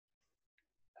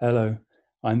Hello,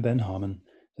 I'm Ben Harmon,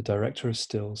 the Director of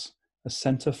Stills, a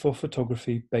centre for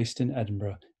photography based in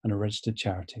Edinburgh and a registered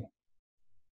charity.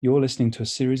 You're listening to a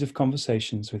series of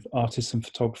conversations with artists and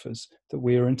photographers that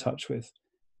we are in touch with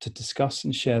to discuss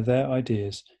and share their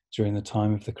ideas during the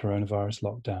time of the coronavirus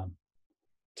lockdown.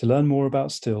 To learn more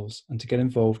about Stills and to get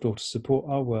involved or to support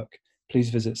our work, please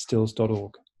visit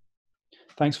stills.org.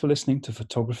 Thanks for listening to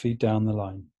Photography Down the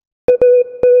Line.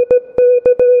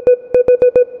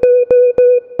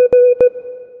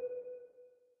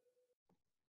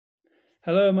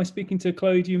 Hello, am I speaking to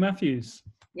Chloe Dew Matthews?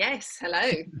 Yes,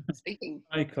 hello. Speaking.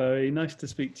 Hi, Chloe. Nice to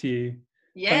speak to you.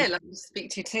 Yeah, lovely to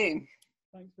speak to you too.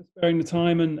 Thanks for sparing the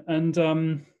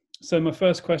time. So my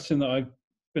first question that I've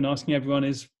been asking everyone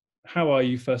is, how are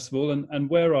you, first of all, and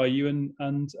where are you,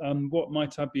 and what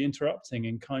might I be interrupting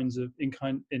in terms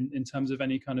of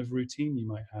any kind of routine you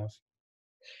might have?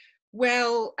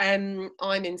 Well, I'm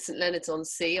in St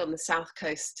Leonards-on-Sea on the south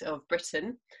coast of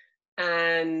Britain,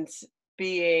 and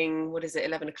being, what is it,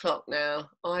 11 o'clock now,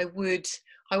 I would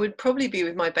probably be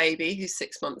with my baby who's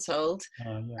 6 months old.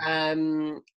 Yeah.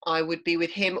 I would be with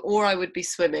him, or I would be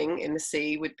swimming in the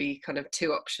sea, would be kind of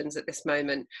two options at this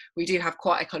moment. We do have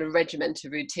quite a kind of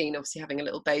regimented routine, obviously having a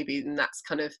little baby, and that's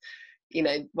kind of,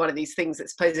 one of these things that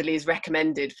supposedly is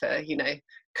recommended for,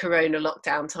 corona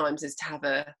lockdown times, is to have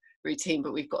a routine,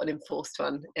 but we've got an enforced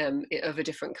one of a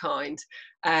different kind.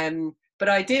 But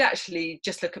I did actually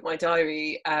just look at my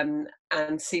diary and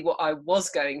see what I was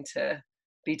going to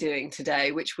be doing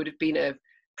today, which would have been a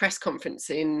press conference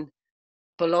in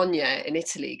Bologna in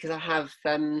Italy, because I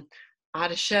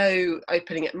had a show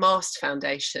opening at Mast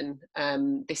Foundation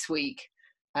this week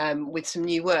with some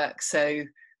new work. So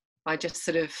I just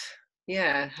sort of,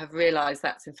 have realised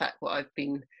that's in fact what I've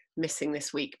been missing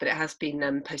this week, but it has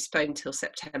been postponed till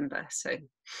September. So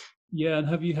Yeah, and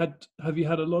have you had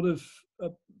a lot of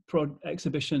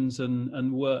exhibitions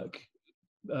and work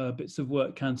bits of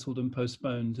work cancelled and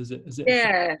postponed? Is it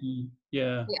yeah,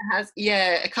 yeah. it has.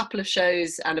 Yeah, a couple of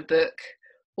shows and a book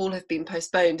all have been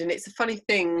postponed, and it's a funny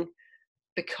thing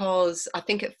because I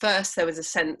think at first there was a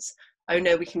sense, oh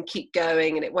no, we can keep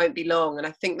going and it won't be long. And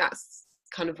I think that's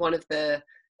kind of one of the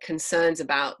concerns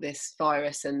about this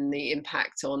virus and the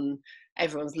impact on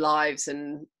everyone's lives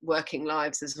and working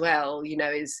lives as well,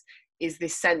 is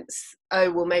this sense,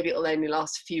 oh well, maybe it'll only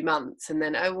last a few months, and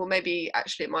then, oh well, maybe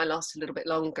actually it might last a little bit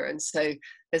longer. And so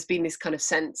there's been this kind of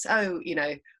sense, oh,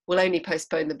 we'll only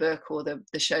postpone the book or the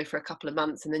show for a couple of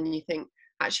months, and then you think,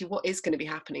 actually, what is going to be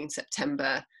happening in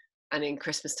September and in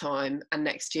Christmas time and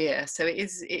next year? So it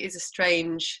is a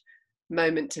strange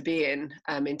moment to be in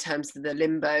terms of the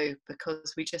limbo,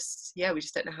 because we just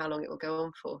don't know how long it will go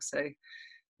on for. So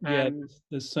Yeah, um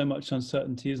there's so much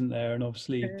uncertainty, isn't there? And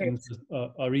obviously there things is.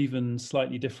 are even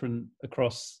slightly different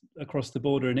across the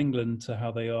border in England to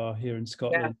how they are here in Yeah,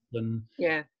 Scotland. And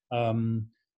yeah. um,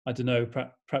 I don't know,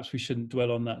 perhaps we shouldn't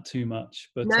dwell on that too much,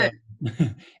 but No.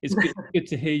 it's good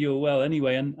to hear you're well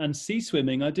anyway. And sea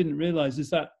swimming, I didn't realise, is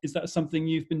that something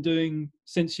you've been doing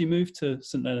since you moved to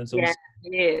St Leonard's on Yeah, Sea?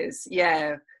 it is.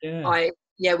 Yeah. Yeah. I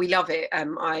Yeah, we love it.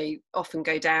 I often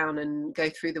go down and go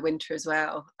through the winter as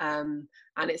well.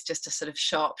 And it's just a sort of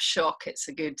sharp shock. It's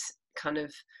a good kind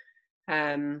of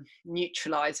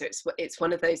neutralizer. It's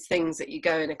one of those things that you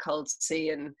go in a cold sea,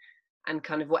 and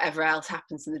kind of whatever else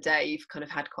happens in the day, you've kind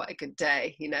of had quite a good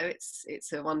day.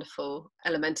 It's a wonderful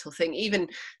elemental thing. Even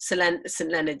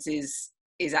St Leonard's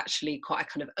is actually quite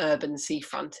a kind of urban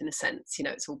seafront in a sense.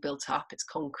 It's all built up, it's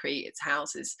concrete, it's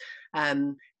houses.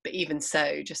 But even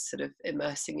so, just sort of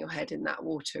immersing your head in that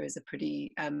water is a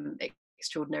pretty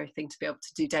extraordinary thing to be able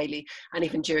to do daily. And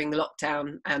even during the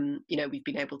lockdown, we've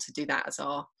been able to do that as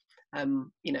our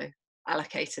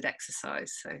allocated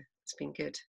exercise. So it's been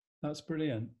good. That's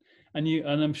brilliant. And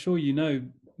I'm sure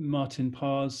Martin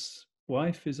Parr's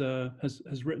wife has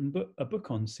written a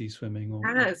book on sea swimming, or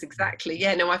As exactly.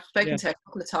 Yeah, no, I've spoken yeah, to her a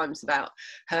couple of times about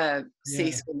her sea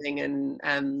yeah. swimming and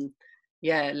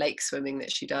lake swimming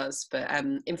that she does. But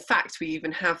in fact, we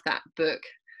even have that book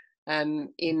Yeah.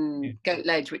 in Goat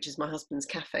Ledge, which is my husband's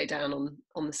cafe down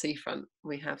on the seafront.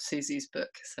 We have Susie's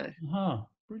book, so you Aha,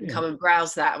 can come brilliant. and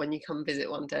browse that when you come visit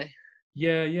one day.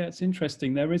 Yeah, yeah, it's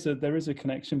interesting. There is a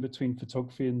connection between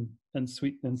photography and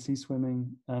sea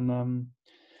swimming, yeah,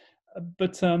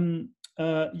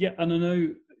 and I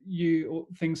know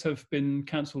things have been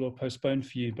cancelled or postponed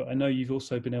for you, but I know you've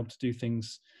also been able to do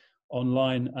things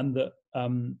online, and that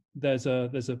there's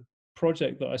a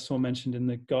project that I saw mentioned in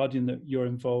the Guardian that you're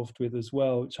involved with as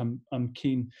well, which I'm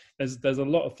keen. There's a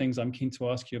lot of things I'm keen to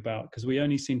ask you about, because we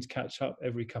only seem to catch up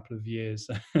every couple of years.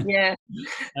 Yeah.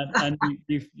 And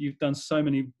you've done so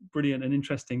many brilliant and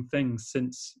interesting things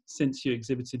since you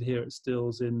exhibited here at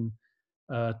Stills in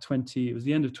it was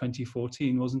the end of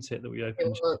 2014, wasn't it, that we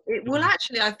opened? Well,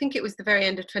 actually, I think it was the very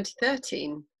end of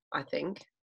 2013, I think.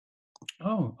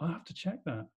 Oh, I'll have to check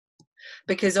that.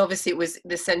 Because obviously it was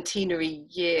the centenary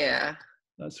year.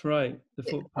 That's right.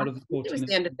 Part of the 14. It was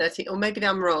the end of 13, or maybe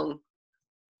I'm wrong.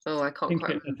 Oh, I can't quite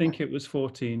remember. I think it was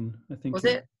 14. Was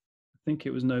it? I think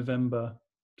it was November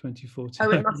 2014.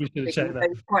 Oh, it must be. Check that.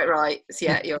 Quite right.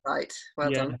 Yeah, you're right.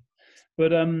 Well done.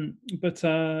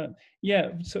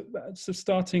 Yeah, so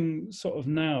starting sort of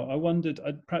now, I wondered,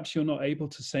 perhaps you're not able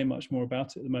to say much more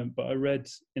about it at the moment, but I read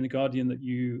in the Guardian that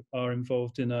you are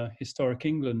involved in a Historic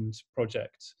England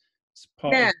project. It's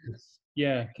part of this.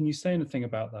 Yeah, can you say anything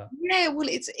about that? Yeah, well,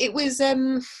 it was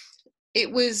a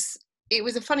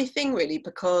funny thing, really,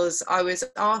 because I was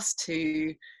asked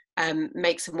to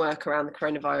make some work around the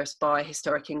coronavirus by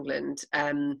Historic England,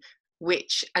 and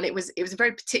it was a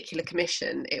very particular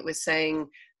commission. It was saying,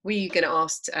 we're going to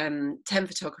ask 10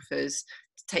 photographers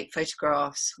to take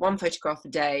photographs, one photograph a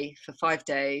day for 5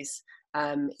 days,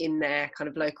 in their kind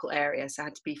of local area. So it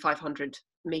had to be 500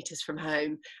 meters from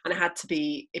home, and it had to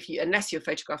be, unless you're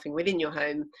photographing within your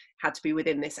home, had to be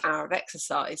within this hour of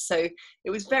exercise. So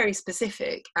it was very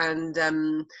specific, and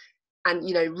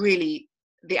really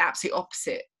the absolute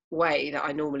opposite way that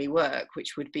I normally work,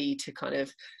 which would be to kind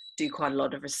of do quite a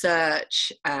lot of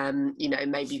research,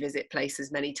 maybe visit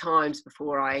places many times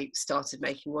before I started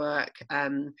making work,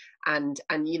 and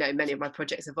many of my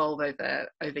projects evolve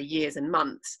over years and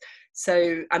months.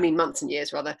 So I mean months and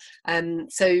years rather.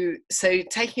 So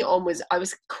taking it on I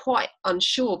was quite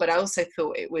unsure, but I also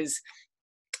thought it was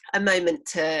a moment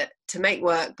to make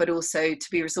work, but also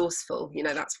to be resourceful.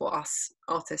 That's what us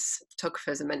artists,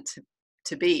 photographers are meant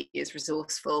to be, is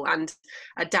resourceful and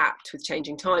adapt with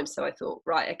changing times. So I thought,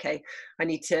 right, okay, I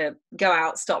need to go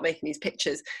out, start making these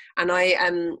pictures. And I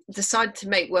decided to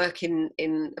make work in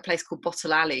a place called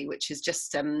Bottle Alley, which is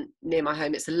just near my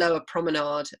home. It's a lower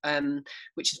promenade,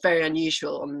 which is very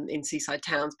unusual in seaside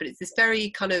towns, but it's this very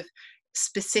kind of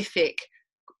specific,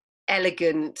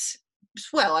 elegant,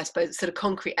 well, I suppose sort of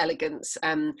concrete elegance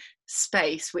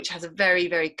space, which has a very,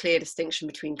 very clear distinction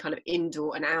between kind of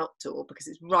indoor and outdoor, because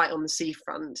it's right on the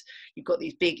seafront. You've got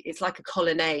these big, it's like a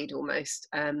colonnade almost,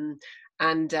 and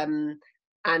so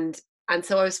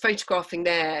I was photographing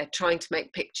there, trying to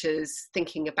make pictures,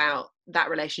 thinking about that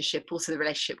relationship, also the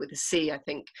relationship with the sea. I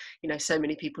think, so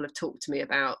many people have talked to me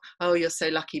about, oh, you're so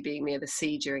lucky being near the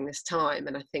sea during this time.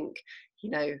 And I think,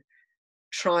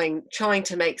 trying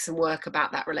to make some work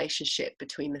about that relationship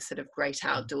between the sort of great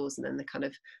outdoors and then the kind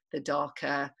of the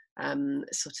darker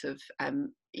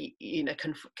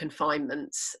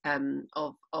confinements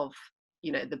of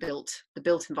the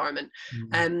built environment.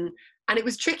 And it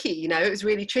was tricky, it was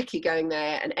really tricky going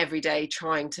there and every day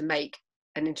trying to make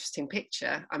an interesting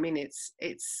picture. I mean, it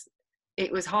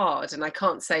was hard, and I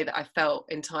can't say that I felt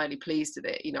entirely pleased with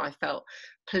it. I felt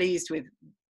pleased with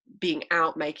being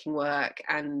out making work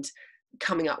and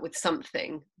coming up with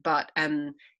something, but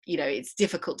it's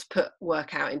difficult to put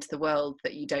work out into the world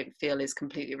that you don't feel is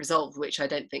completely resolved, which I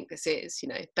don't think this is,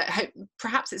 but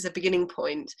perhaps it's a beginning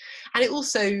point. And it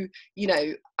also,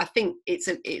 I think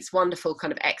it's wonderful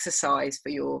kind of exercise for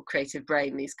your creative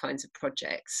brain, these kinds of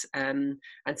projects, and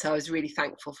so I was really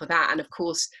thankful for that. And of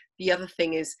course the other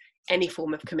thing is, any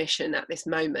form of commission at this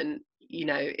moment,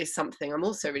 is something I'm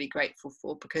also really grateful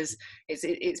for, because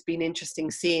it's been interesting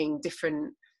seeing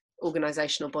different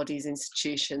organizational bodies,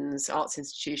 institutions, arts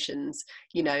institutions,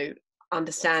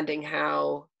 understanding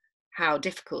how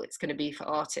difficult it's going to be for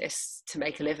artists to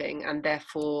make a living, and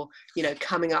therefore,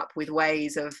 coming up with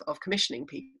ways of commissioning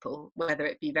people, whether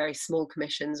it be very small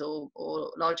commissions or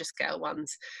larger scale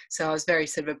ones. So I was very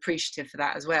sort of appreciative for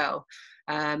that as well.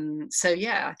 So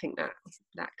yeah, I think that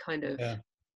kind of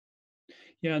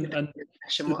and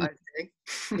what I was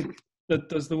doing.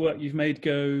 Does the work you've made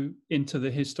go into the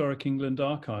Historic England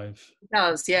archive? It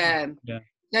does, yeah. It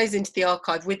goes into the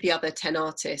archive with the other 10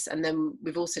 artists, and then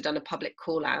we've also done a public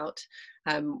call out,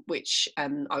 which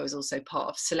I was also part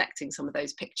of selecting some of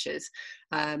those pictures.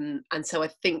 And so I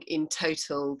think in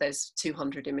total there's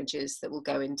 200 images that will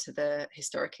go into the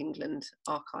Historic England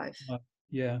archive.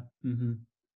 Yeah,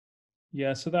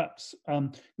 so that's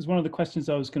because one of the questions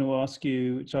I was going to ask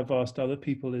you, which I've asked other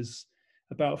people, is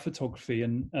about photography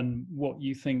and what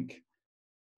you think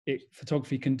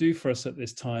photography can do for us at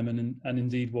this time, and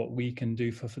indeed what we can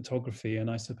do for photography.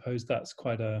 And I suppose that's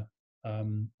quite a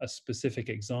a specific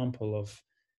example of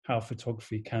how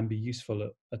photography can be useful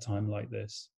at a time like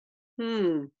this?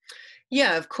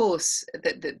 Yeah, of course,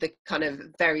 the kind of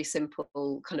very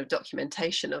simple kind of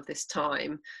documentation of this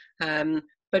time,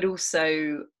 but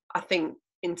also I think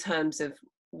in terms of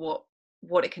what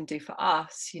it can do for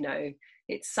us,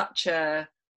 it's such a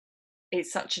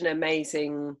it's such an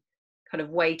amazing kind of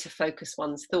way to focus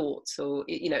one's thoughts, or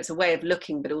it's a way of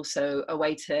looking, but also a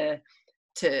way to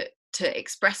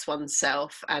express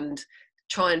oneself and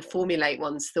try and formulate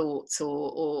one's thoughts,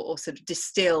 or sort of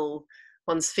distill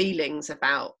one's feelings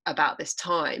about this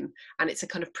time. And it's a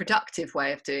kind of productive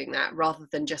way of doing that, rather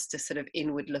than just a sort of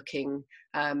inward looking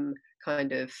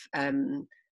kind of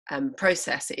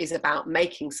process. It is about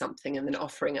making something and then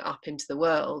offering it up into the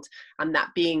world, and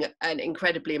that being an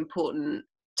incredibly important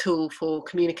tool for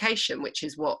communication, which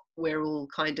is what we're all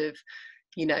kind of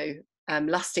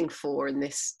lusting for in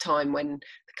this time, when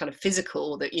the kind of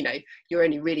physical, that you're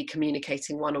only really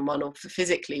communicating one-on-one or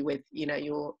physically with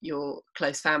your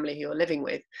close family who you're living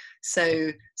with.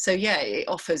 So yeah, it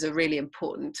offers a really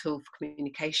important tool for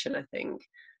communication, I think.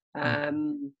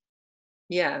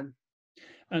 Yeah.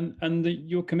 And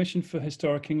your commission for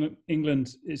Historic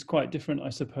England is quite different, I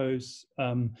suppose,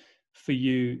 for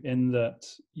you, in that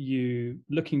you,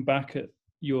 looking back at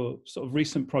your sort of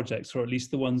recent projects, or at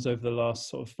least the ones over the last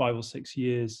sort of 5 or 6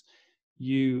 years,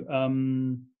 you,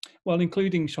 well,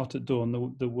 including Shot at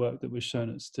Dawn, the work that was shown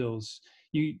at Stills,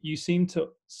 you seem to,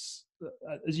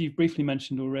 as you've briefly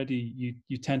mentioned already,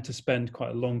 you tend to spend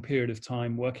quite a long period of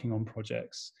time working on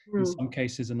projects, in some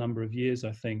cases a number of years,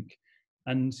 I think.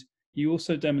 And you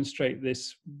also demonstrate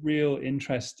this real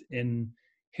interest in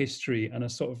history and a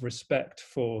sort of respect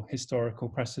for historical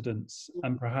precedents,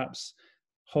 and perhaps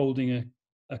holding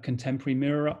a contemporary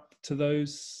mirror up to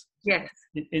those, yes,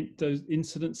 those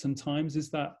incidents and times.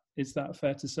 Is that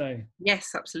fair to say? Yes,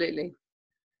 absolutely.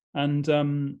 And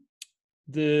I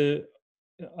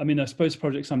suppose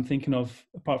projects I'm thinking of,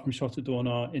 apart from Shot at Dawn,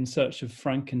 are In Search of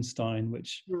Frankenstein,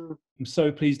 which I'm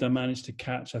so pleased I managed to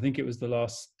catch. I think it was the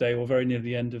last day or very near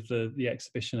the end of the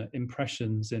exhibition at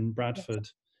Impressions in Bradford.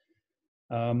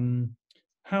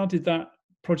 How did that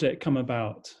project come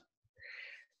about?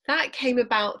 That came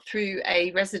about through a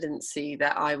residency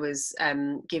that I was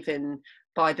given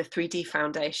by the 3D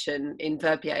Foundation in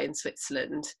Verbier in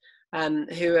Switzerland,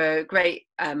 who are a great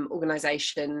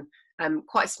organisation,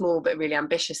 quite small but really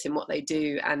ambitious in what they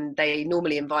do. And they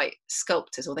normally invite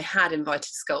sculptors, or they had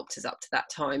invited sculptors up to that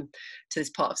time to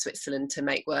this part of Switzerland to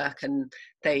make work. And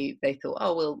they thought,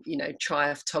 oh, we'll try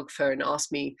a photographer, and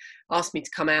asked me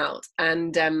to come out.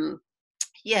 And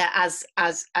yeah, as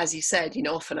you said,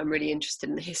 often I'm really interested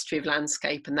in the history of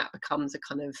landscape, and that becomes a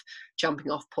kind of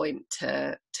jumping off point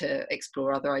to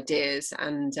explore other ideas.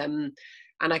 And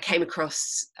I came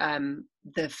across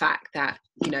the fact that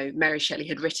Mary Shelley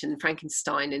had written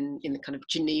Frankenstein in the kind of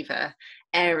Geneva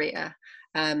area.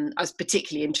 I was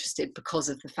particularly interested because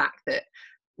of the fact that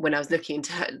when I was looking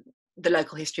into the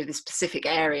local history of this specific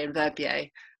area in Verbier,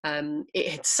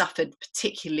 it had suffered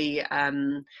particularly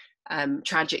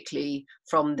tragically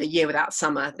from the year without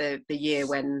summer, the year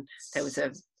when there was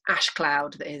a ash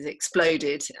cloud that has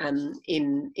exploded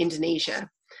in Indonesia.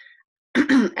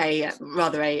 a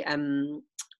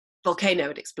volcano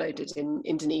had exploded in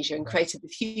Indonesia and created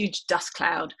this huge dust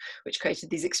cloud, which created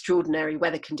these extraordinary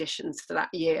weather conditions for that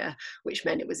year, which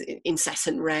meant it was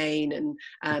incessant rain and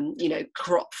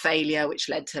crop failure, which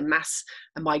led to mass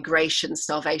migration,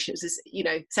 starvation. It was this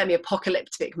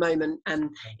semi-apocalyptic moment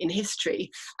in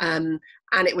history.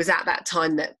 And it was at that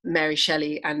time that Mary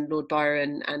Shelley and Lord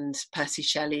Byron and Percy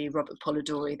Shelley, Robert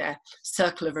Polidori, their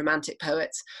circle of romantic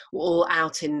poets, were all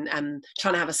out in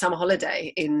trying to have a summer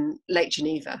holiday in Lake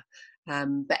Geneva,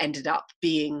 but ended up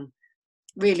being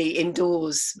really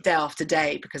indoors day after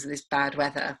day because of this bad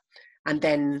weather. And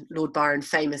then Lord Byron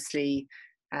famously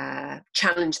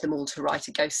challenged them all to write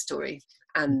a ghost story.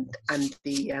 And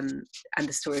the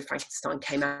story of Frankenstein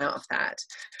came out of that.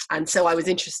 And so I was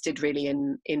interested really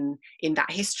in that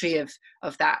history of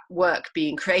that work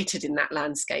being created in that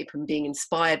landscape and being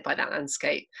inspired by that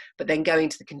landscape, but then going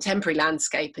to the contemporary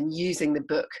landscape and using the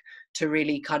book to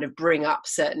really kind of bring up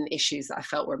certain issues that I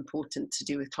felt were important to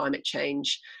do with climate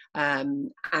change. And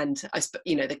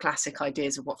the classic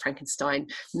ideas of what Frankenstein,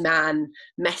 man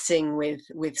messing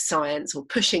with science or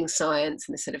pushing science,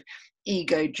 and this sort of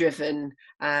ego-driven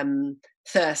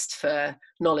thirst for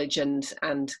knowledge and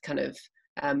kind of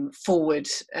forward,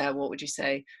 what would you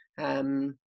say,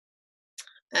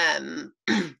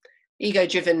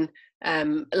 ego-driven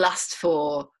lust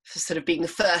for sort of being the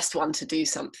first one to do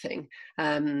something,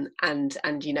 and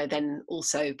then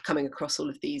also coming across all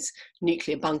of these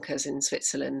nuclear bunkers in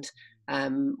Switzerland,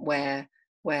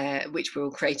 which were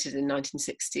all created in the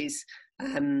 1960s,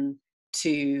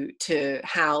 to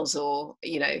house or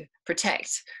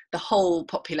protect the whole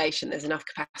population. There's enough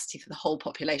capacity for the whole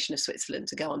population of Switzerland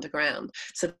to go underground.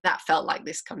 So that felt like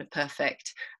this kind of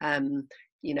perfect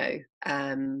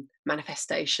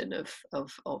manifestation of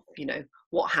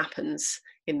what happens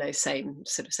in those same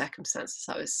sort of circumstances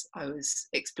I was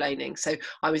explaining. So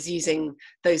I was using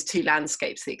those two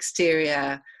landscapes, the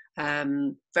exterior,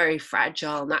 very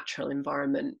fragile natural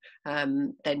environment,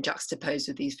 then juxtaposed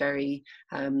with these very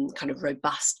kind of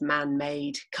robust,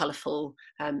 man-made, colourful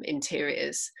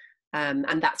interiors.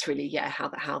 And that's really,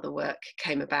 how the work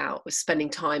came about, was spending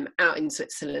time out in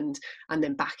Switzerland and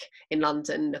then back in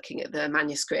London looking at the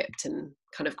manuscript and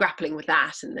kind of grappling with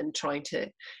that, and then trying to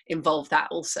involve that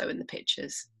also in the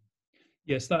pictures.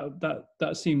 Yes,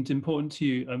 that seemed important to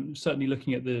you. Certainly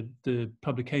looking at the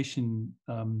publication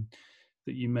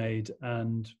that you made,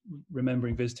 and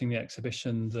remembering visiting the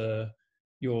exhibition,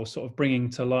 your sort of bringing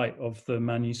to light of the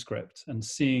manuscript and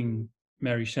seeing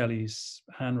Mary Shelley's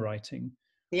handwriting.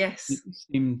 Yes, it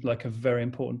seemed like a very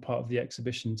important part of the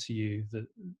exhibition to you. Because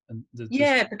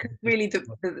really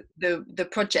the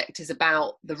project is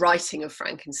about the writing of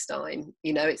Frankenstein.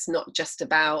 It's not just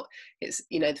about,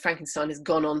 the Frankenstein has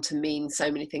gone on to mean so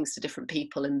many things to different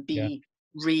people and be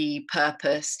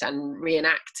repurposed and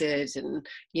reenacted, and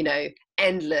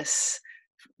endless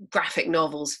graphic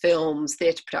novels, films,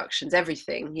 theatre productions,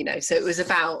 everything. So it was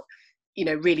about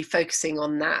really focusing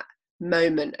on that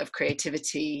moment of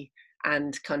creativity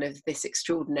and kind of this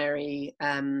extraordinary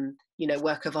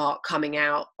work of art coming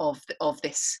out of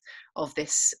this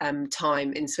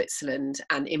time in Switzerland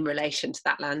and in relation to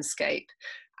that landscape,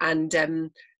 and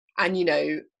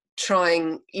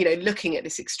trying, looking at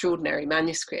this extraordinary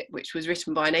manuscript, which was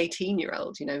written by an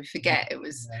 18-year-old. We forget it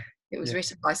was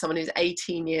written by someone who's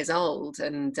 18 years old,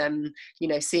 and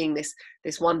seeing this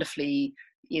wonderfully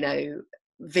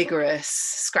vigorous,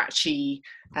 scratchy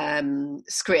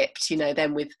script,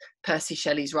 then with Percy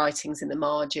Shelley's writings in the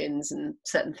margins and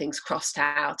certain things crossed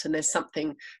out. And there's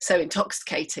something so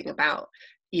intoxicating about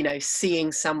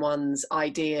seeing someone's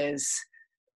ideas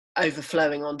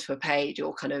overflowing onto a page,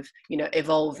 or kind of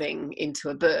evolving into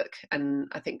a book. And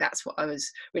I think that's what I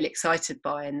was really excited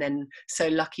by, and then so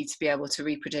lucky to be able to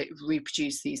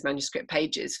reproduce these manuscript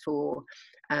pages for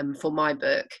my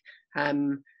book,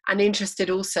 and interested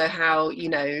also how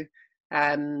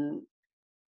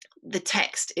the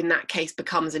text in that case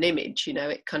becomes an image.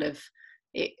 It kind of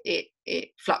it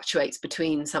fluctuates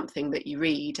between something that you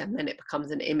read and then it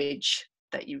becomes an image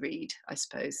that you read, I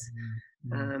suppose.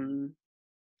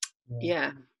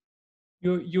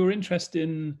 Your interest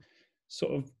in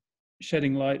sort of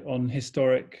shedding light on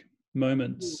historic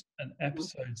moments and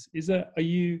episodes, is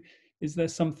there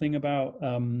something about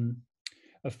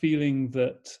a feeling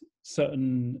that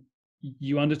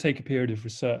you undertake a period of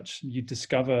research, you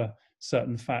discover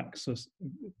certain facts or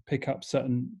pick up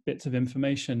certain bits of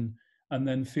information, and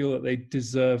then feel that they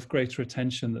deserve greater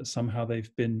attention, that somehow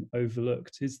they've been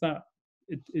overlooked? Is that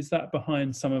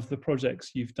behind some of the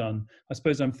projects you've done? I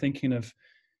suppose I'm thinking of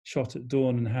Shot at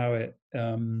Dawn and how it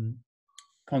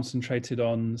concentrated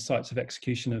on sites of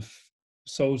execution of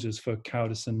soldiers for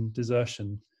cowardice and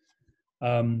desertion,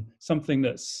 something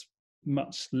that's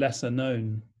much lesser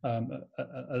known,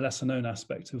 a lesser known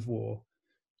aspect of war.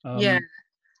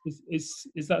 Is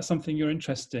that something you're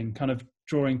interested in, kind of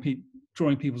drawing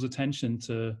people's attention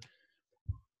to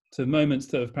moments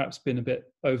that have perhaps been a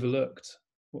bit overlooked?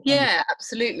 Yeah,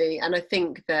 absolutely. And I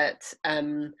think that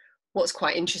what's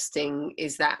quite interesting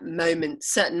is that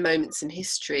certain moments in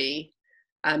history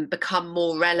become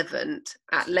more relevant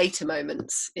at later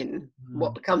moments in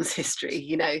what becomes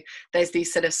history. There's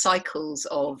these sort of cycles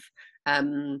of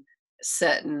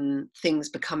certain things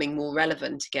becoming more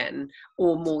relevant again,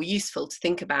 or more useful to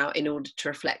think about in order to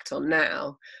reflect on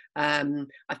now. I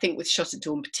think with Shot at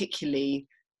Dawn particularly,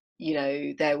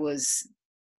 there was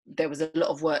a lot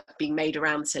of work being made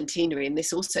around the centenary, and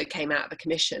this also came out of a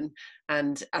commission.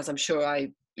 And as I'm sure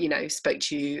I spoke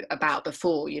to you about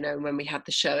before, when we had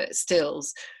the show at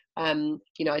Stills, I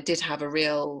did have a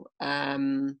real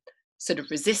sort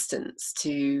of resistance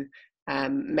to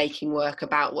making work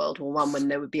about World War I, when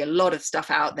there would be a lot of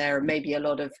stuff out there and maybe a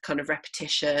lot of kind of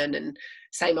repetition and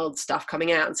same old stuff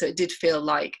coming out. And so it did feel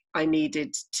like I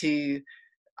needed the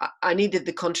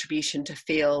contribution to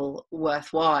feel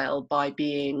worthwhile by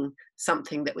being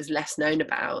something that was less known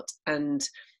about. And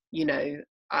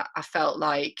I felt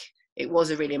like it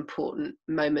was a really important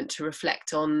moment to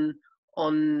reflect on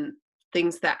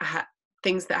things that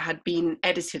had been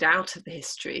edited out of the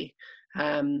history,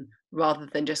 rather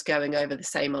than just going over the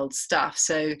same old stuff.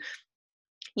 So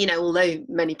you know, although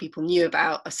many people knew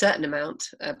about a certain amount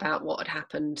about what had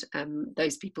happened,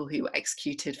 those people who were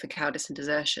executed for cowardice and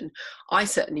desertion, I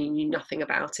certainly knew nothing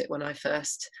about it when I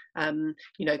first,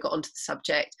 you know, got onto the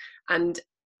subject. And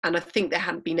I think there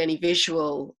hadn't been any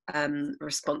visual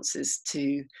responses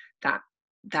to that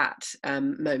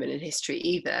moment in history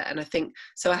either. And I think,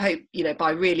 so I hope, you know,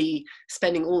 by really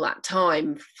spending all that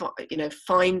time, you know,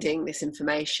 finding this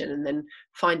information and then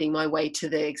finding my way to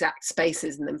the exact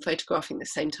spaces and then photographing the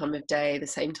same time of day, the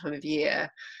same time of year,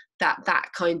 that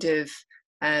kind of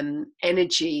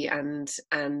energy and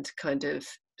kind of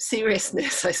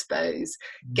seriousness, I suppose,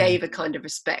 gave a kind of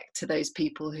respect to those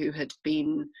people who had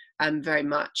been very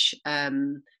much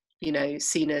you know,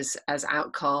 seen as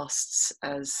outcasts,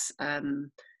 as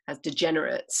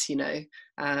degenerates, you know,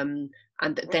 and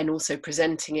then also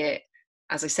presenting it,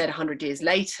 as I said, 100 years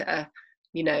later,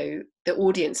 you know, the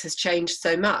audience has changed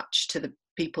so much to the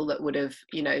people that would have,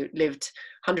 you know, lived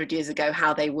 100 years ago,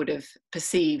 how they would have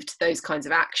perceived those kinds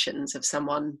of actions of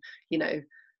someone, you know,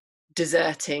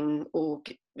 deserting or,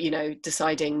 you know,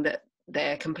 deciding that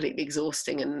they're completely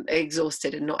exhausted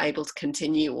and not able to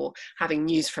continue, or having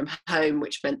news from home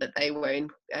which meant that they were in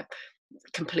a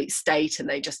complete state and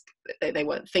they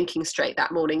weren't thinking straight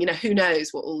that morning. You know, who knows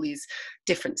what all these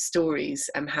different stories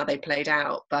how they played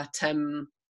out. But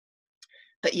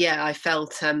yeah, I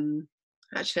felt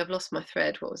actually I've lost my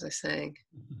thread. What was I saying?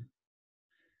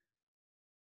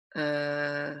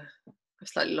 I've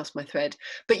slightly lost my thread,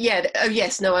 but yeah. Oh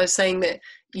yes, no, I was saying that,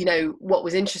 you know, what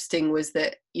was interesting was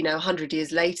that, you know, 100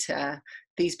 years later,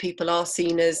 these people are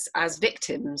seen as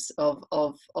victims of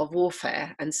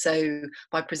warfare, and so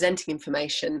by presenting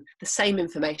information, the same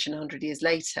information 100 years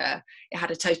later, it had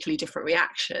a totally different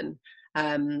reaction.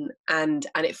 And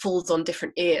it falls on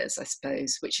different ears, I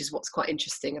suppose, which is what's quite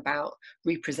interesting about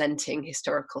representing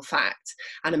historical fact.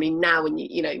 And I mean, now when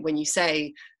you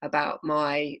say about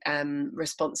my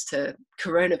response to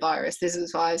coronavirus, this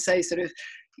is why I was so sort of,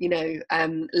 you know,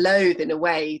 loath in a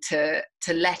way to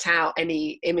let out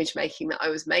any image making that I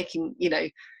was making, you know,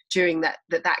 during that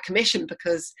commission,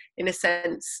 because in a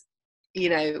sense, you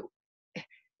know,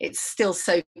 it's still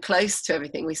so close to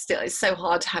everything. It's so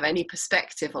hard to have any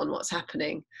perspective on what's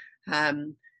happening.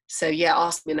 So yeah,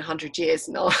 ask me in 100 years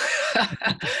and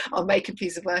I'll make a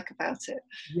piece of work about it.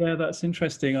 Yeah, that's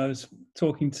interesting. I was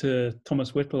talking to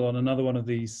Thomas Whittle on another one of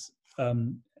these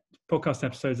podcast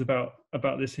episodes about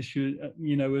this issue.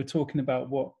 You know, we were talking about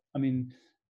what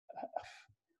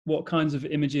kinds of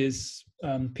images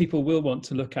people will want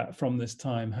to look at from this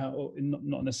time, how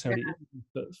not necessarily images,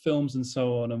 but films and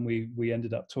so on. And we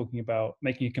ended up talking about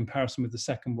making a comparison with the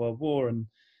Second World War and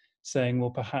saying, well,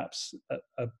 perhaps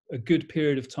a good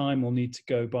period of time will need to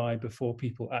go by before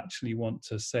people actually want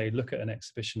to, say, look at an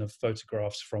exhibition of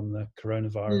photographs from the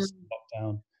coronavirus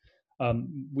lockdown.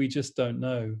 We just don't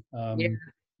know.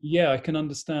 Yeah, I can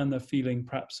understand the feeling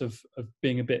perhaps of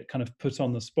being a bit kind of put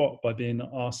on the spot by being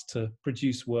asked to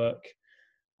produce work,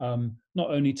 not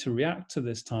only to react to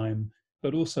this time,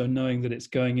 but also knowing that it's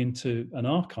going into an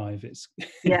archive. It's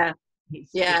it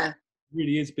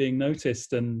really is being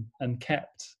noticed and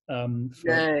kept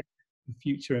for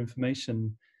future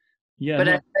information. Yeah, but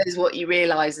I suppose what you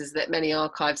realise is that many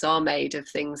archives are made of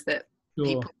things that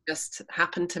people just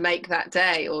happened to make that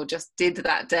day or just did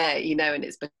that day, you know, and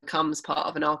it becomes part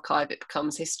of an archive, it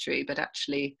becomes history, but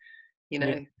actually, you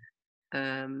know.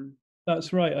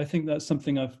 That's right. I think that's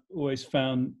something I've always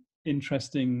found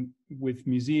interesting with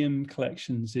museum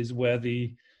collections, is where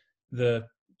the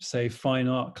say fine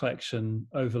art collection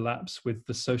overlaps with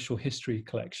the social history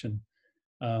collection.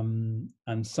 And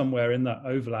somewhere in that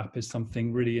overlap is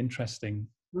something really interesting,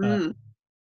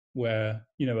 where,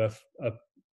 you know, a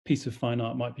piece of fine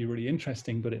art might be really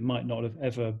interesting, but it might not have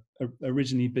ever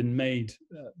originally been made,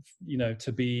 you know,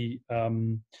 to be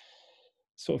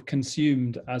sort of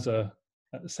consumed as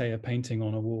say a painting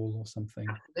on a wall or something.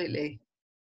 Absolutely.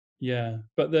 Yeah,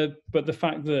 but the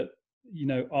fact that, you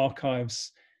know,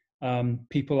 archives,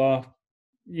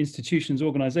 institutions,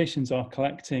 organizations are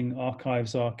collecting,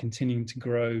 archives are continuing to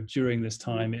grow during this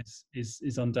time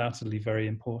is undoubtedly very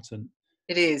important.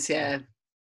 It is, yeah.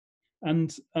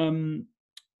 And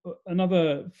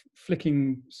another,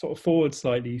 flicking sort of forward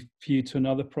slightly for you to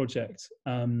another project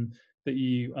that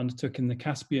you undertook in the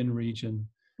Caspian region.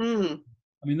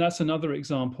 I mean, that's another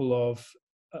example of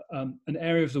an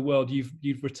area of the world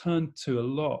you've returned to a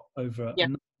lot over a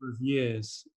number of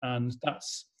years, and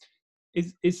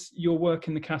is your work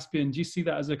in the Caspian, do you see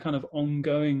that as a kind of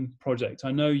ongoing project?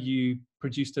 I know you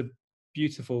produced a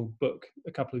beautiful book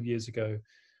a couple of years ago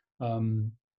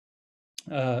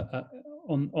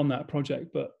on that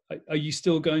project, but are you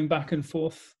still going back and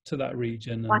forth to that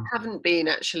region? I haven't been,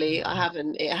 actually. I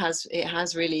haven't. It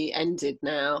has really ended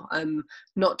now.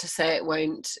 Not to say it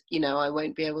won't, I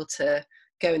won't be able to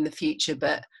go in the future,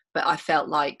 but I felt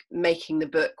like making the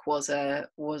book was a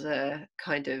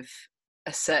kind of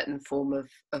a certain form of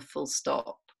full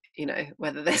stop.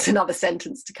 Whether there's another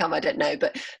sentence to come, I don't know.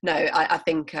 But no, I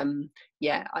think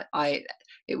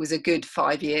it was a good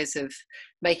 5 years of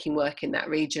making work in that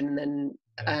region, and then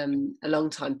a long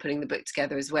time putting the book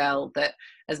together as well. That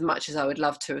as much as I would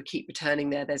love to keep returning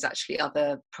there, there's actually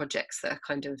other projects that are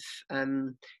kind of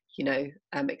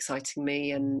exciting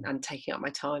me and taking up my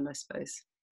time, I suppose.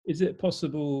 Is it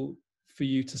possible for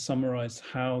you to summarize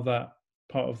how that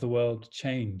part of the world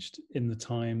changed in the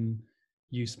time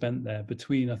you spent there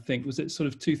between, I think, was it sort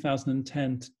of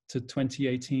 2010 to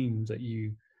 2018 that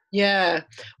you? Yeah,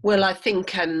 well, I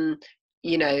think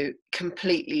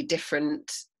completely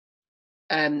different.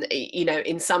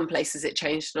 In some places it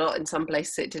changed a lot, in some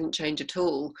places it didn't change at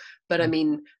all. But I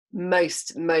mean,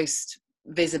 most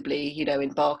visibly, in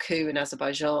Baku in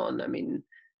Azerbaijan, I mean,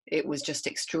 it was just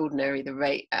extraordinary, the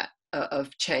rate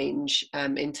of change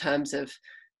in terms of,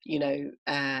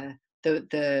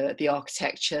 the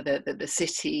architecture, the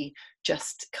city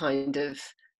just kind of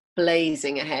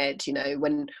blazing ahead.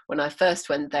 When I first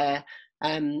went there,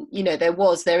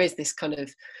 there is this kind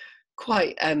of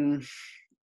quite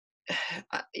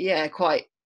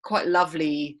quite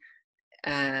lovely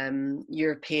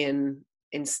European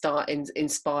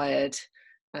inspired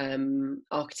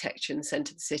architecture in the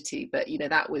centre of the city. But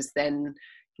that was then,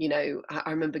 I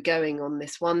remember going on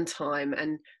this one time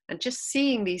and just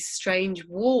seeing these strange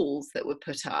walls that were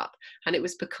put up, and it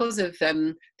was because of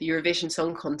the Eurovision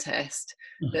Song Contest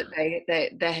that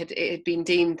it had been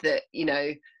deemed that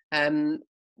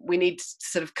we need to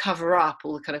sort of cover up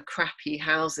all the kind of crappy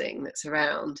housing that's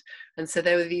around. And so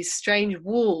there were these strange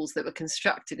walls that were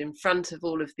constructed in front of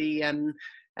all of the,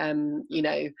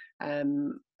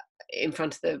 in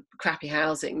front of the crappy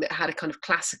housing that had a kind of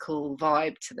classical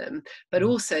vibe to them. But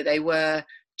also they were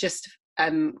just,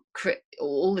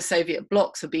 all the Soviet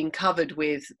blocks were being covered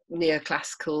with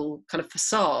neoclassical kind of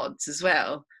facades as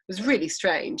well. It was really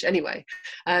strange. Anyway,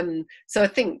 so I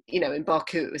think in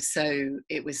Baku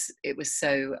it was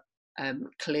so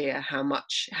clear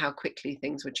how quickly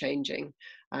things were changing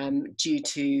due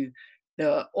to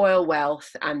the oil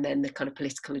wealth and then the kind of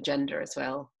political agenda as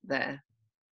well there.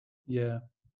 Yeah,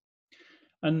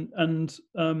 and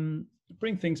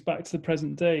bring things back to the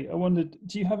present day. I wondered,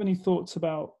 do you have any thoughts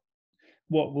about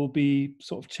what will be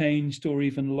sort of changed or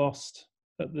even lost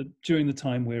during the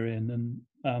time we're in, and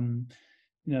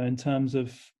in terms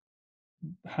of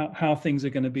how things are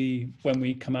going to be when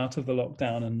we come out of the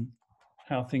lockdown and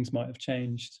how things might have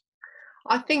changed?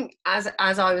 I think, as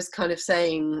I was kind of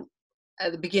saying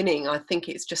at the beginning, I think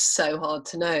it's just so hard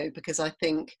to know, because I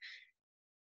think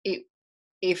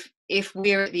if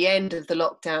we're at the end of the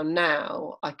lockdown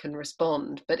now, I can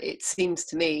respond. But it seems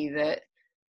to me that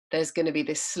there's going to be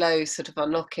this slow sort of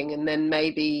unlocking, and then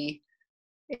maybe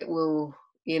it will,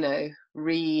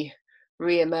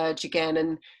 re-emerge again.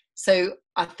 And so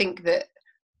I think that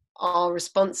our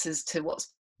responses to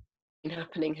what's been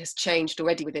happening has changed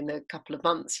already within a couple of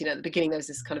months. At the beginning there was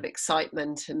this kind of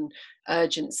excitement and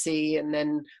urgency, and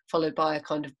then followed by a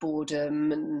kind of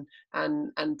boredom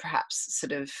and perhaps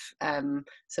sort of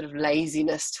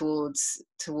laziness towards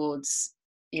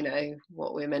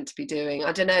what we're meant to be doing.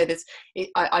 I don't know.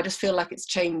 I just feel like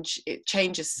it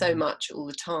changes so much all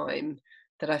the time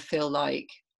that I feel like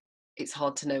it's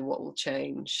hard to know what will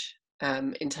change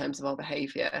in terms of our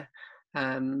behaviour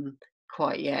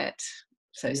quite yet.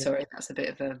 So yeah. Sorry, that's a bit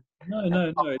of a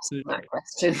no. It's that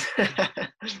question.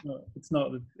 it's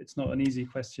not an easy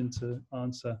question to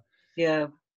answer. Yeah,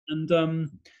 and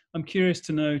I'm curious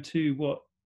to know too what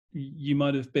you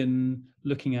might have been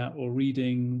looking at or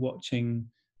reading, watching,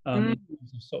 in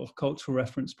terms of sort of cultural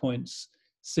reference points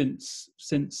since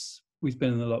we've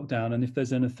been in the lockdown, and if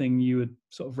there's anything you would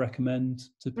sort of recommend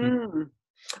to people.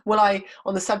 Well,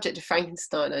 on the subject of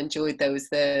Frankenstein, I enjoyed, there was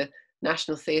the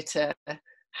National Theatre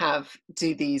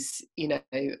do these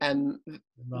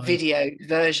video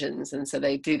versions, and so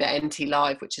they do the NT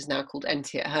Live, which is now called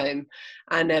NT at Home,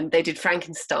 and they did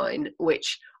Frankenstein,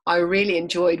 which I really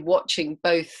enjoyed watching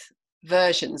both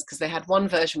versions, because they had one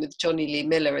version with Johnny Lee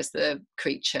Miller as the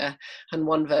creature and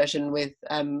one version with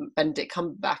Benedict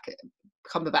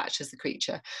Cumberbatch as the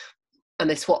creature, and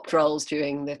they swapped roles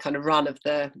during the kind of run of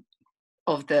the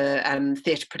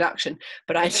theatre production.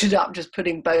 But I ended up just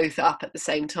putting both up at the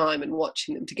same time and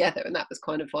watching them together, and that was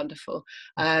kind of wonderful.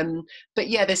 But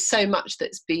yeah, there's so much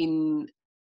that's been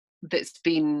that's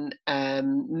been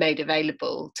made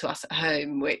available to us at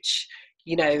home, which,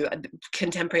 you know,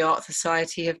 Contemporary Art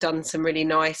Society have done some really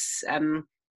nice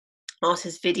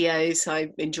artist videos. I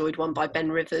enjoyed one by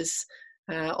Ben Rivers,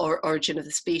 or Origin of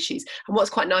the Species. And what's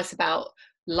quite nice about,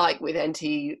 like with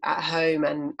NT at Home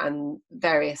and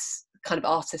various kind of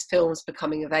artist films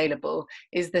becoming available,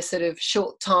 is the sort of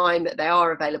short time that they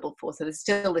are available for. So there's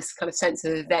still this kind of sense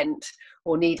of event,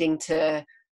 or needing to,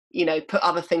 you know, put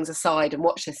other things aside and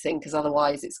watch this thing, because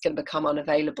otherwise it's going to become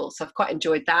unavailable. So I've quite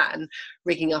enjoyed that, and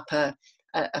rigging up a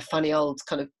funny old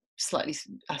kind of slightly,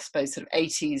 I suppose, sort of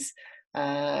 80s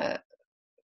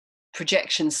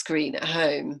projection screen at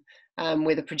home,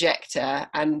 with a projector,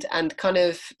 and kind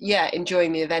of, yeah,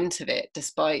 enjoying the event of it,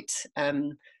 despite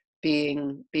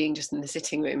being just in the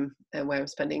sitting room, where I'm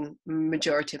spending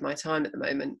majority of my time at the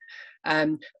moment.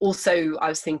 Also, I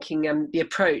was thinking, The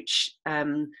Approach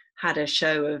had a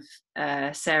show of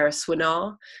Sarah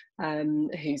Swinar,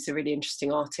 who's a really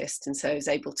interesting artist, and so I was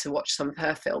able to watch some of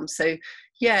her films. So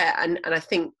yeah, and I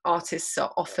think artists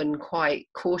are often quite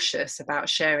cautious about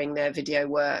sharing their video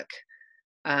work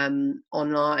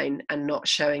online, and not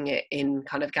showing it in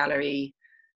kind of gallery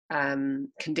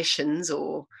conditions,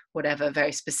 or whatever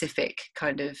very specific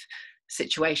kind of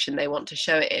situation they want to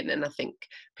show it in. And I think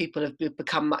people have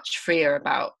become much freer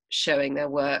about showing their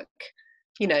work,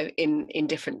 you know, in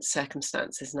different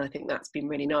circumstances, and I think that's been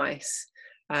really nice.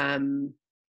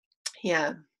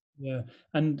 Yeah.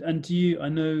 And do you, I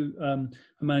know I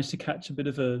managed to catch a bit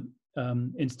of a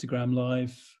Instagram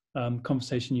live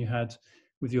conversation you had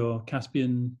with your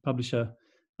Caspian publisher.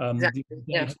 Exactly.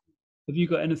 Yeah. Have you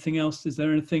got anything else? Is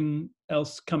there anything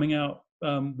else coming out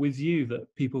with you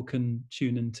that people can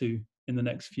tune into in the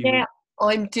next few weeks?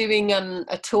 I'm doing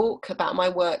a talk about my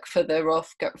work for the Royal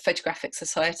Photographic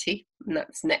Society, and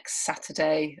that's next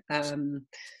Saturday.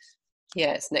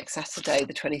 It's next Saturday,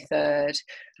 the 23rd,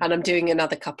 and I'm doing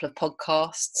another couple of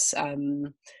podcasts,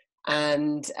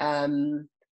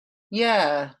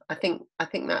 I think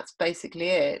that's basically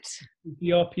it. The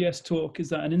RPS talk, is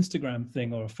that an Instagram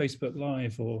thing or a Facebook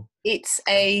Live, or? It's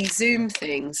a Zoom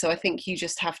thing, so I think you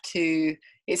just have to.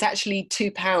 It's actually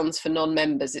 £2 for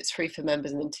non-members. It's free for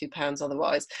members, and then £2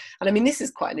 otherwise. And I mean, this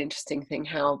is quite an interesting thing.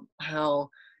 How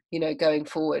you know, going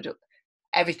forward,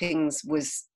 everything's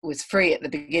was free at the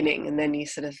beginning, and then you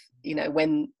sort of, you know,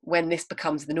 when this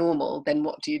becomes the normal, then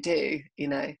what do? You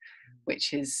know,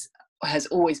 which has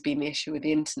always been the issue with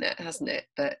the internet, hasn't it?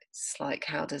 But it's like,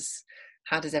 how does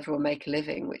everyone make a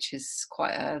living, which is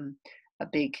quite a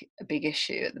big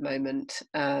issue at the moment.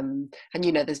 And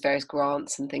you know, there's various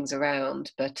grants and things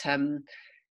around, but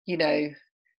you know,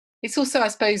 it's also, I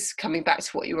suppose, coming back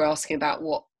to what you were asking about,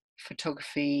 what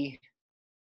photography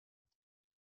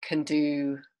can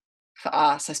do for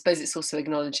us. I suppose it's also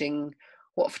acknowledging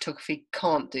what photography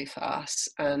can't do for us.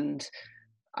 And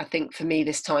I think for me,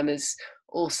 this time has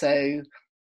also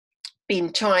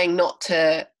been trying not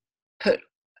to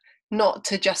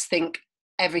just think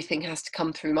everything has to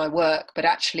come through my work, but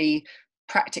actually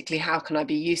practically, how can I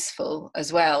be useful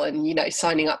as well? And, you know,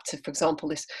 signing up to, for example,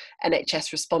 this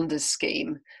NHS responders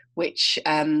scheme, which,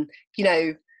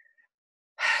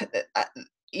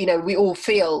 you know, we all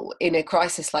feel in a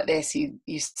crisis like this. You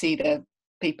see the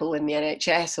people in the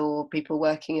NHS or people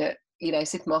working at, you know,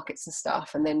 supermarkets and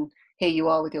stuff, and then here you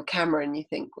are with your camera, and you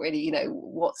think, really, you know,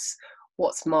 what's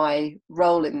my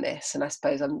role in this? And I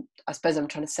suppose I'm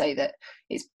trying to say that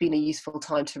it's been a useful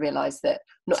time to realize that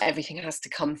not everything has to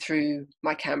come through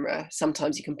my camera.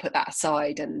 Sometimes you can put that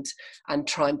aside and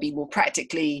try and be more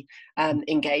practically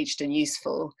engaged and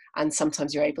useful, and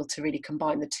sometimes you're able to really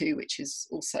combine the two, which is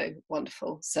also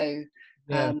wonderful. So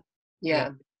perhaps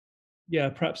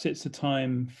it's a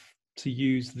time to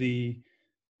use the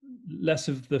less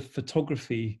of the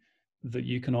photography that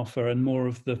you can offer and more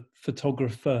of the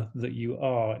photographer that you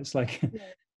are. It's like,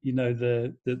 you know,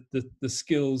 the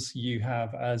skills you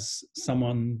have as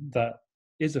someone that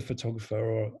is a photographer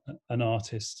or an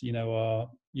artist, you know, are,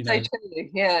 you know,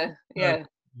 to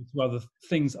other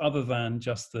things other than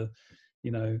just the, you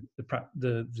know,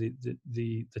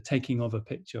 the taking of a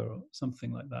picture or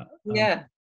something like that.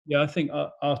 I think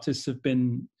artists have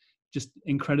been just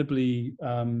incredibly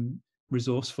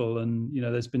resourceful, and you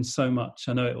know, there's been so much.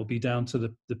 I know it will be down to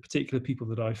the particular people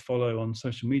that I follow on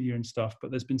social media and stuff,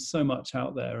 but there's been so much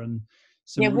out there. And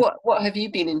what have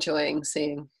you been enjoying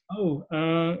seeing?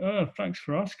 Thanks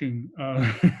for asking.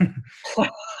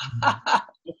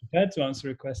 Prepared to answer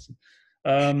a question.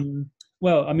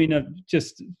 Well, I mean,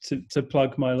 just to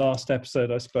plug my last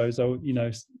episode, I suppose. You know,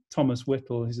 Thomas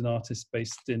Whittle, who's an artist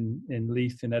based in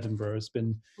Leith in Edinburgh, has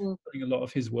been putting a lot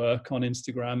of his work on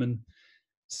Instagram and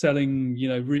selling, you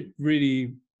know,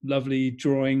 really lovely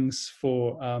drawings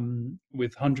for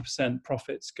with 100%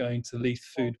 profits going to Leith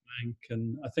Food Bank,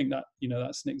 and I think that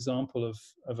that's an example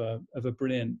of a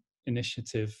brilliant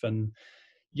initiative. And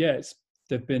yeah,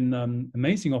 there've been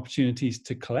amazing opportunities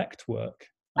to collect work.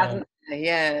 Haven't they?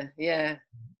 Yeah.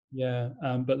 Yeah,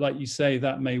 but like you say,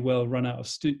 that may well run out of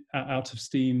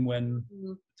steam when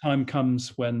time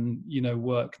comes when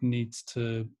work needs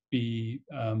to be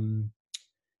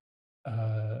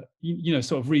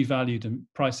sort of revalued, and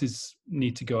prices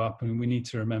need to go up, and we need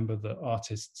to remember that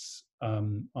artists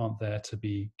aren't there to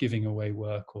be giving away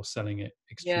work or selling it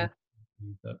extremely.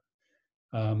 But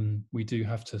we do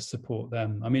have to support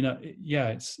them. I mean,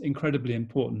 it's incredibly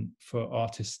important for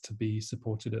artists to be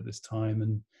supported at this time,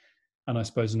 and I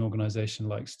suppose an organisation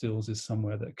like Stills is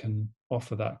somewhere that can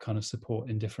offer that kind of support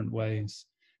in different ways.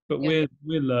 But we're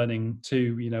learning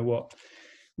too,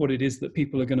 what it is that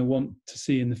people are going to want to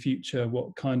see in the future,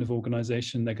 what kind of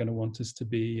organisation they're going to want us to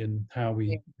be, and how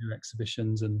we do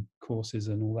exhibitions and courses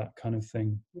and all that kind of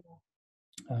thing.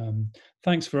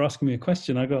 Thanks for asking me a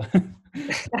question. I got a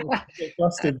bit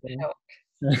flustered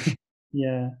there.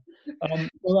 Yeah.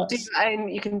 Well, and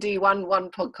you can do one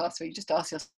podcast where you just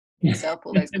ask yourself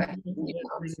all those questions and you can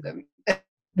answer them.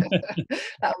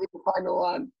 That'll be the final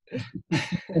one.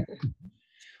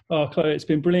 Oh, Chloe, it's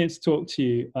been brilliant to talk to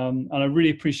you, and I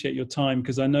really appreciate your time,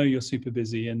 because I know you're super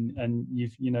busy, and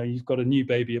you've got a new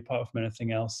baby apart from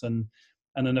anything else, and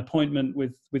an appointment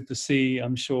with the sea.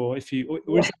 I'm sure if you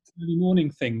or is it an early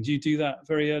morning thing? Do you do that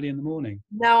very early in the morning?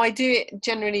 No, I do it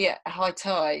generally at high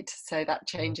tide, so that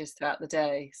changes throughout the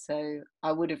day. So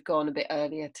I would have gone a bit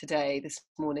earlier this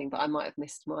morning, but I might have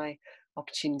missed my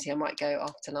opportunity. I might go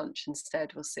after lunch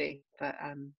instead. We'll see. But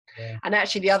and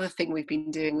actually, the other thing we've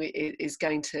been doing is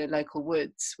going to local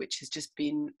woods, which has just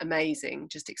been amazing.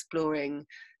 Just exploring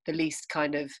the least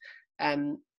kind of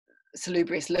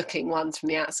salubrious looking ones from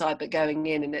the outside, but going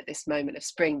in, and at this moment of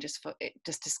spring, just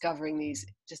discovering these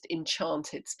just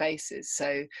enchanted spaces.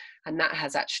 So, and that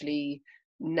has actually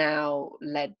now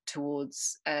led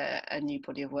towards a new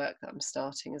body of work that I'm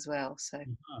starting as well. So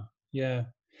yeah,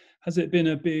 has it been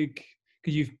a big,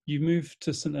 because you moved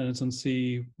to St Leonard's on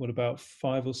Sea about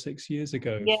 5 or 6 years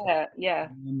ago? Yeah.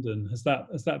 London, has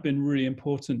that been really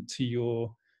important to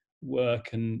your work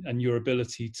and your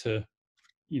ability to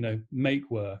make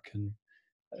work? And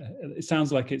it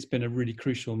sounds like it's been a really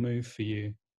crucial move for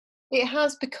you. It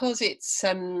has, because it's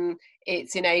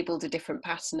enabled a different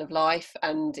pattern of life,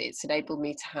 and it's enabled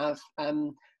me to have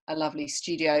a lovely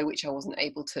studio, which I wasn't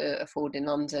able to afford in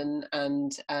London,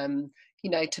 and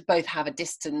to both have a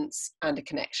distance and a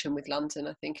connection with London,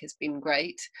 I think has been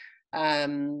great.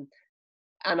 And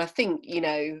I think,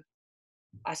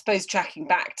 I suppose tracking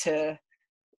back to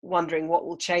wondering what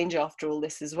will change after all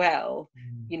this as well,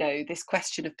 this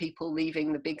question of people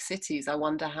leaving the big cities, I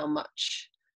wonder how much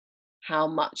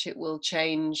it will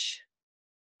change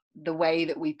the way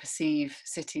that we perceive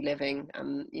city living.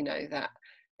 And that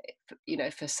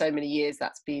for so many years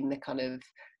that's been the kind of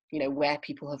where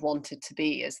people have wanted to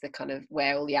be, as the kind of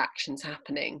where all the action's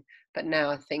happening. But now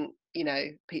I think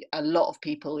a lot of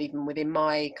people, even within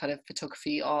my kind of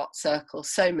photography art circle,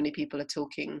 so many people are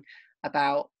talking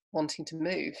about wanting to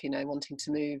move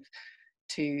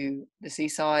to the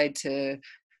seaside, to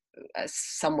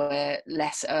somewhere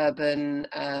less urban,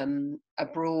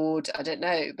 abroad. I don't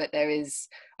know, but I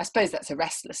suppose that's a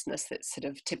restlessness that's sort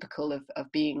of typical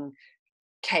of being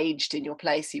caged in your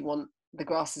place. You want the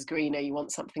grass is greener, you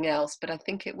want something else. But I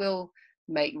think it will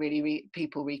make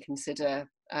people reconsider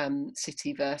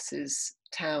city versus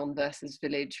town versus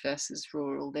village versus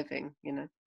rural living.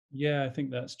 Yeah, I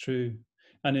think that's true,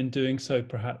 and in doing so,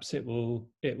 perhaps it will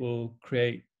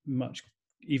create much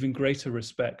even greater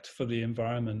respect for the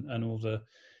environment and all the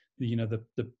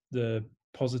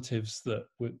positives that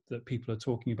people are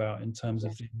talking about in terms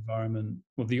of the environment,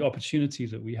 or the opportunity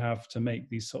that we have to make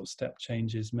these sort of step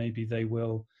changes. Maybe they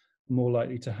will more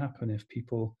likely to happen if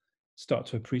people start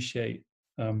to appreciate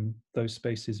those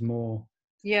spaces more.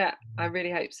 Yeah, I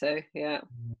really hope so. Yeah.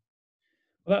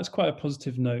 Well, that's quite a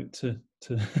positive note to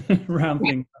round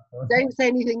things up. Don't say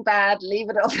anything bad, leave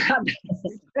it off.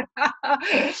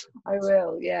 I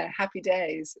will. Yeah, happy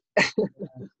days.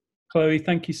 Chloe,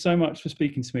 thank you so much for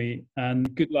speaking to me,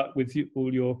 and good luck with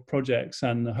all your projects,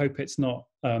 and I hope it's not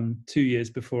 2 years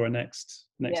before our next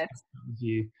with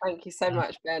you. Thank you so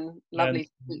much, Ben. Lovely to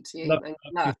speak to you, and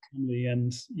good luck. Family,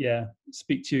 and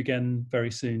speak to you again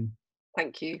very soon.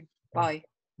 Thank you. Bye.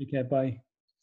 Take care. Bye.